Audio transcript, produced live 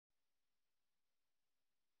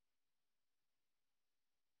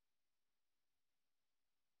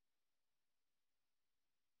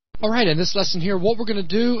Alright, in this lesson here, what we're going to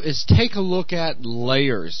do is take a look at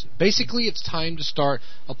layers. Basically, it's time to start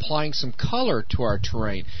applying some color to our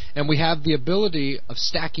terrain. And we have the ability of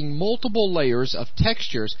stacking multiple layers of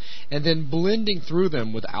textures and then blending through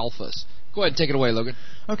them with alphas. Go ahead and take it away, Logan.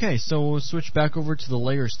 Okay, so we'll switch back over to the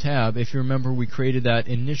Layers tab. If you remember, we created that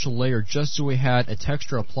initial layer just so we had a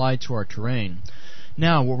texture applied to our terrain.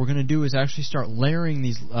 Now, what we're going to do is actually start layering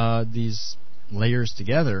these layers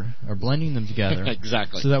together, or blending them together,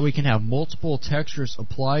 exactly, so that we can have multiple textures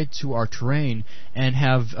applied to our terrain and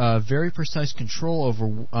have very precise control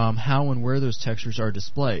over how and where those textures are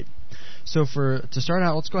displayed. So to start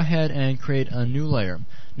out, let's go ahead and create a new layer.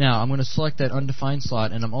 Now, I'm going to select that undefined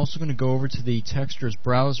slot, and I'm also going to go over to the textures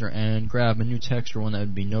browser and grab a new texture, one that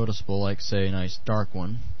would be noticeable, like, say, a nice dark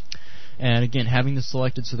one. And again, having this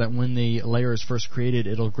selected so that when the layer is first created,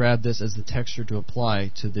 it'll grab this as the texture to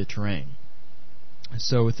apply to the terrain.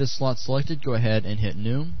 So with this slot selected, go ahead and hit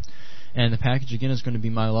New. And the package again is going to be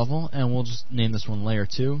my level, and we'll just name this one Layer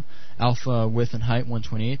 2. Alpha width and height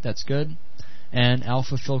 128, that's good. And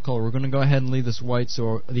alpha fill color, we're going to go ahead and leave this white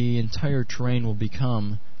so the entire terrain will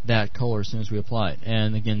become that color as soon as we apply it.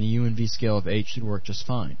 And again, the U and V scale of 8 should work just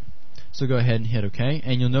fine. So go ahead and hit OK,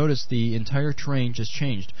 and you'll notice the entire terrain just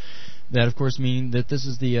changed. That, of course, meaning that this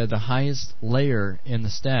is the highest layer in the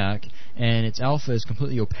stack, and its alpha is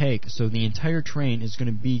completely opaque, so the entire terrain is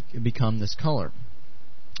going to become this color.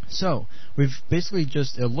 So, we've basically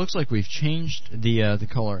it looks like we've changed the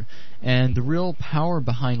color, and the real power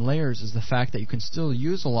behind layers is the fact that you can still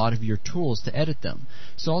use a lot of your tools to edit them.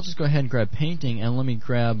 So I'll just go ahead and grab painting, and let me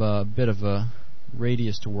grab a bit of a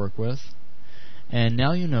radius to work with. And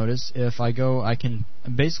now you notice if I go, I can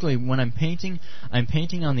basically, when I'm painting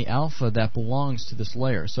on the alpha that belongs to this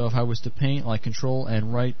layer. So if I was to paint like Control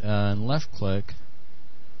and right and left click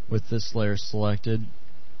with this layer selected,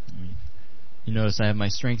 you notice I have my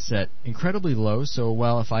strength set incredibly low. So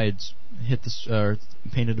while if I had hit this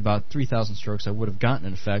painted about 3,000 strokes, I would have gotten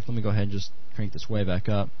an effect. Let me go ahead and just crank this way back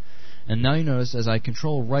up. And now you notice as I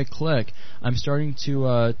Control right click, I'm starting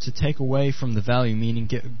to take away from the value, meaning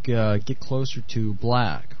get closer to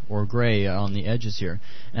black or gray on the edges here,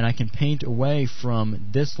 and I can paint away from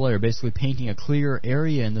this layer, basically painting a clear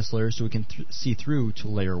area in this layer so we can see through to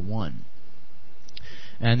layer 1.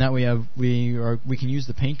 And that we can use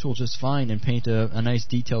the paint tool just fine and paint a nice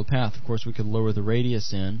detailed path. Of course, we could lower the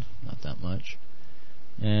radius in, not that much,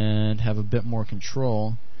 and have a bit more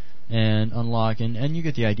control. And unlock, and you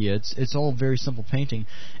get the idea. It's all very simple painting,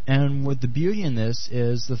 and what the beauty in this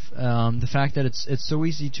is the fact that it's so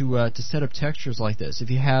easy to set up textures like this. If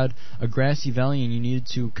you had a grassy valley and you needed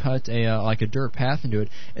to cut like a dirt path into it,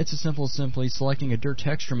 it's as simple as simply selecting a dirt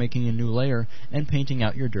texture, making a new layer, and painting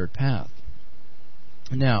out your dirt path.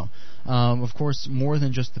 Now, of course, more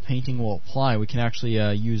than just the painting will apply, we can actually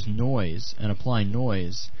use noise and apply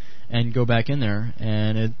noise. And go back in there,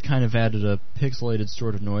 and it kind of added a pixelated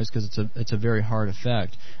sort of noise because it's a very hard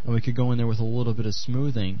effect. And we could go in there with a little bit of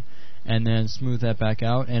smoothing, and then smooth that back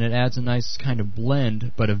out, and it adds a nice kind of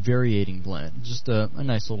blend, but a variating blend. Just a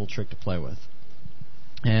nice little trick to play with.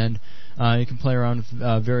 And you can play around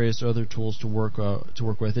with various other tools to work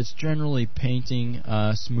with. It's generally painting,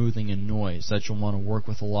 smoothing, and noise that you'll want to work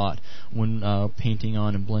with a lot when painting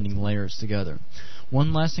on and blending layers together.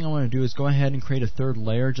 One last thing I want to do is go ahead and create a third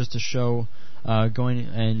layer just to show going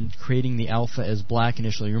and creating the alpha as black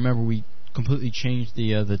initially. Remember, we completely changed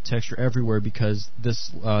the texture everywhere because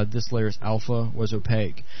this layer's alpha was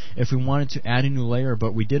opaque. If we wanted to add a new layer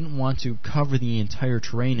but we didn't want to cover the entire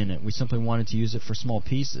terrain in it, we simply wanted to use it for small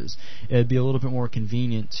pieces, it'd be a little bit more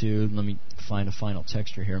convenient to, let me find a final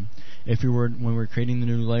texture here. When we were creating the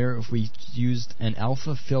new layer, if we used an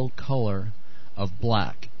alpha fill color of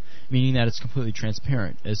black, meaning that it's completely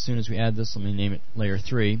transparent. As soon as we add this, let me name it Layer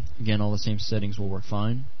 3. Again, all the same settings will work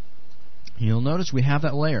fine. You'll notice we have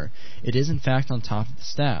that layer. It is in fact on top of the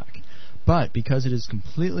stack. But because it is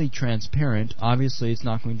completely transparent, obviously it's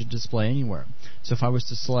not going to display anywhere. So if I was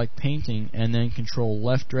to select painting and then Control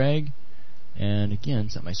left drag, and again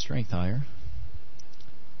set my strength higher.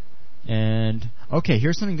 And okay,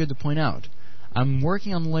 here's something good to point out. I'm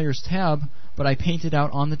working on the Layers tab, but I painted out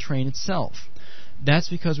on the terrain itself. That's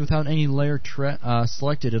because without any layer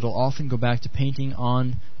selected, it'll often go back to painting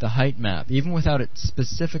on the height map. Even without it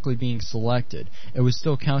specifically being selected, it was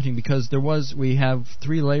still counting because we have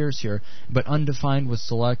 3 layers here, but undefined was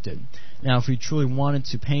selected. Now, if we truly wanted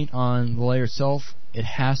to paint on the layer itself, it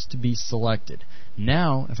has to be selected.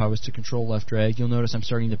 Now, if I was to Control left drag, you'll notice I'm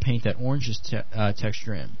starting to paint that orange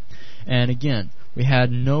texture in. And again, we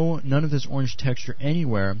had none of this orange texture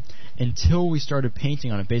anywhere until we started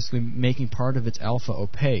painting on it, basically making part of its alpha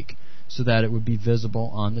opaque. so that it would be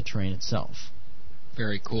visible on the terrain itself.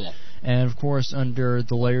 Very cool. And of course, under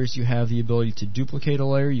the layers, you have the ability to duplicate a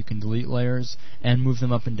layer. You can delete layers and move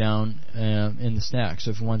them up and down in the stack.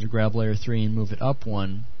 So if you wanted to grab layer 3 and move it up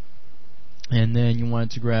one, and then you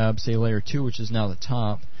wanted to grab, say, layer 2, which is now the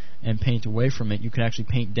top, and paint away from it, you can actually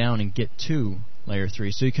paint down and get to layer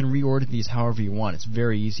 3. So you can reorder these however you want. It's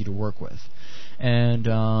very easy to work with. And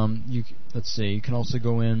let's see, you can also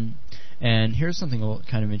go in, and here's something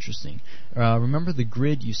kind of interesting. Remember the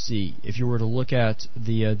grid you see, if you were to look at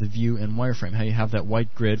the view in wireframe, how you have that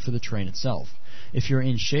white grid for the terrain itself. If you're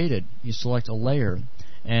in shaded, you select a layer,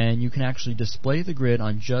 and you can actually display the grid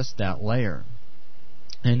on just that layer.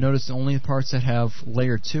 And notice the only parts that have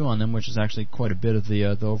layer 2 on them, which is actually quite a bit of the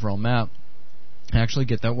overall map, actually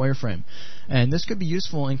get that wireframe. And this could be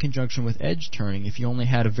useful in conjunction with edge turning. If you only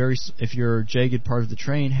had if your jagged part of the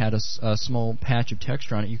terrain had a small patch of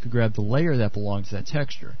texture on it, you could grab the layer that belonged to that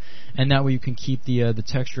texture. And that way you can keep the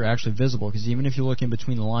texture actually visible, because even if you look in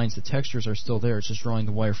between the lines, the textures are still there. It's just drawing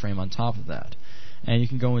the wireframe on top of that. And you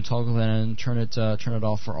can go and toggle that and turn it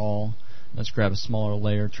off for all. Let's grab a smaller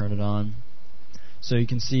layer, turn it on. So you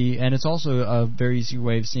can see, and it's also a very easy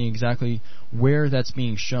way of seeing exactly where that's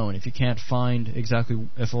being shown. If you can't find exactly,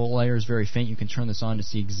 if a layer is very faint, you can turn this on to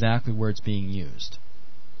see exactly where it's being used.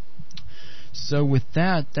 So with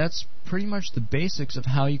that, that's pretty much the basics of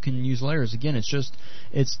how you can use layers. Again,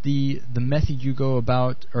 it's the method you go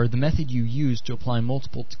about, or the method you use to apply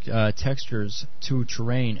multiple textures to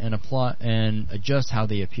terrain and apply and adjust how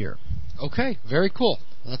they appear. Okay, very cool.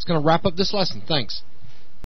 That's going to wrap up this lesson. Thanks.